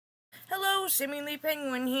Hello, Seemingly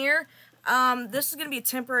Penguin here. This is going to be a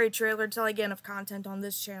temporary trailer until I get enough content on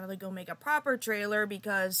this channel to go make a proper trailer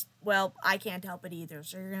because, well, I can't help it either,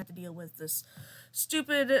 so you're going to have to deal with this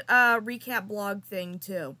stupid recap blog thing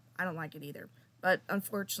too. I don't like it either, but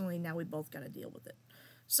unfortunately now we both got to deal with it.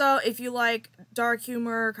 So if you like dark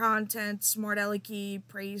humor content, smart alecky,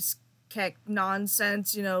 praise keck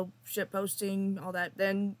nonsense, you know, shit posting, all that,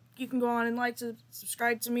 then you can go on and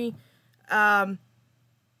subscribe to me.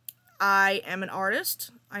 I am an artist,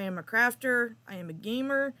 I am a crafter, I am a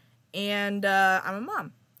gamer, and I'm a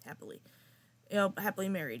mom, happily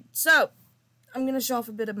married. So, I'm going to show off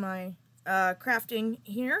a bit of my crafting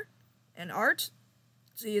here, and art.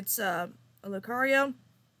 See, it's a Lucario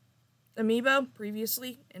amiibo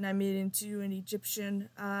previously, and I made it into an Egyptian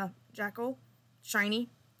jackal, shiny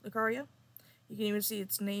Lucario. You can even see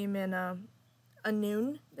its name in a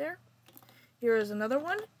noon there. Here is another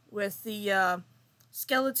one with the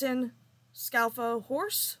skeleton Scalfo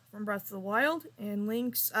horse from Breath of the Wild, and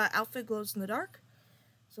Link's outfit glows in the dark.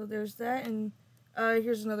 So there's that, and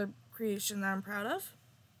here's another creation that I'm proud of,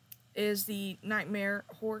 is the Nightmare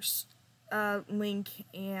horse, Link,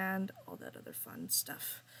 and all that other fun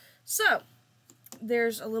stuff. So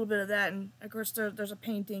there's a little bit of that, and of course there's a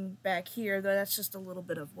painting back here, though that's just a little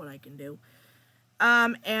bit of what I can do.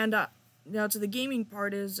 Now to the gaming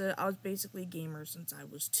part is, I was basically a gamer since I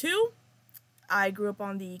was 2. I grew up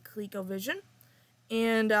on the ColecoVision,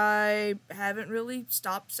 and I haven't really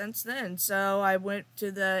stopped since then. So I went to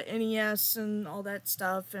the NES and all that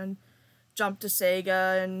stuff, and jumped to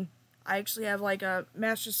Sega, and I actually have like a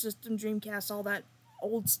Master System, Dreamcast, all that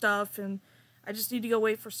old stuff, and I just need to go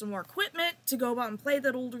wait for some more equipment to go about and play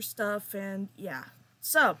that older stuff, and yeah.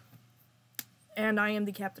 So, and I am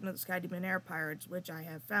the captain of the Sky Demon Air Pirates, which I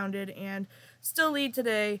have founded and still lead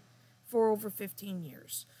today for over 15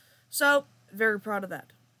 years. So, very proud of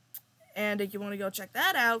that. And if you want to go check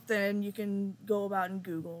that out, then you can go about and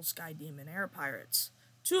Google Sky Demon Air Pirates.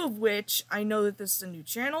 2 of which, I know that this is a new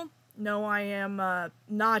channel. No, I am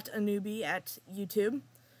not a newbie at YouTube.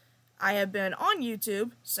 I have been on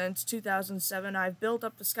YouTube since 2007. I've built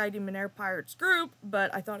up the Sky Demon Air Pirates group,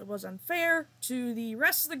 but I thought it was unfair to the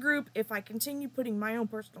rest of the group if I continue putting my own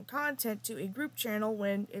personal content to a group channel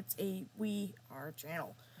when it's a we are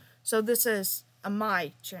channel. So this is a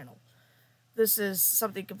my channel. This is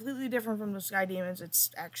something completely different from the Sky Demons.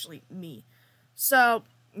 It's actually me. So,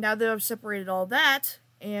 now that I've separated all that,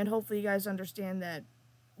 and hopefully you guys understand that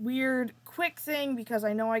weird, quick thing, because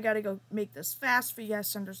I know I gotta go make this fast for you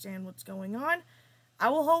guys to understand what's going on, I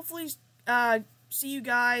will hopefully see you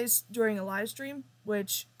guys during a live stream,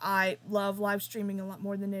 which I love live streaming a lot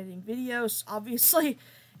more than editing videos. Obviously,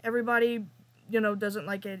 everybody, doesn't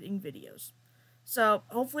like editing videos. So,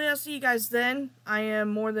 hopefully I'll see you guys then. I am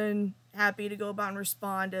more than happy to go about and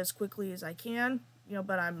respond as quickly as I can,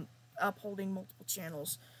 but I'm upholding multiple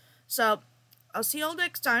channels. So, I'll see you all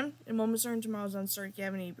next time in Moments Earned Tomorrow's Uncertain. If you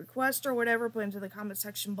have any requests or whatever, put into the comment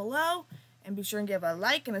section below, and be sure and give a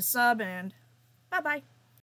like and a sub, and bye-bye.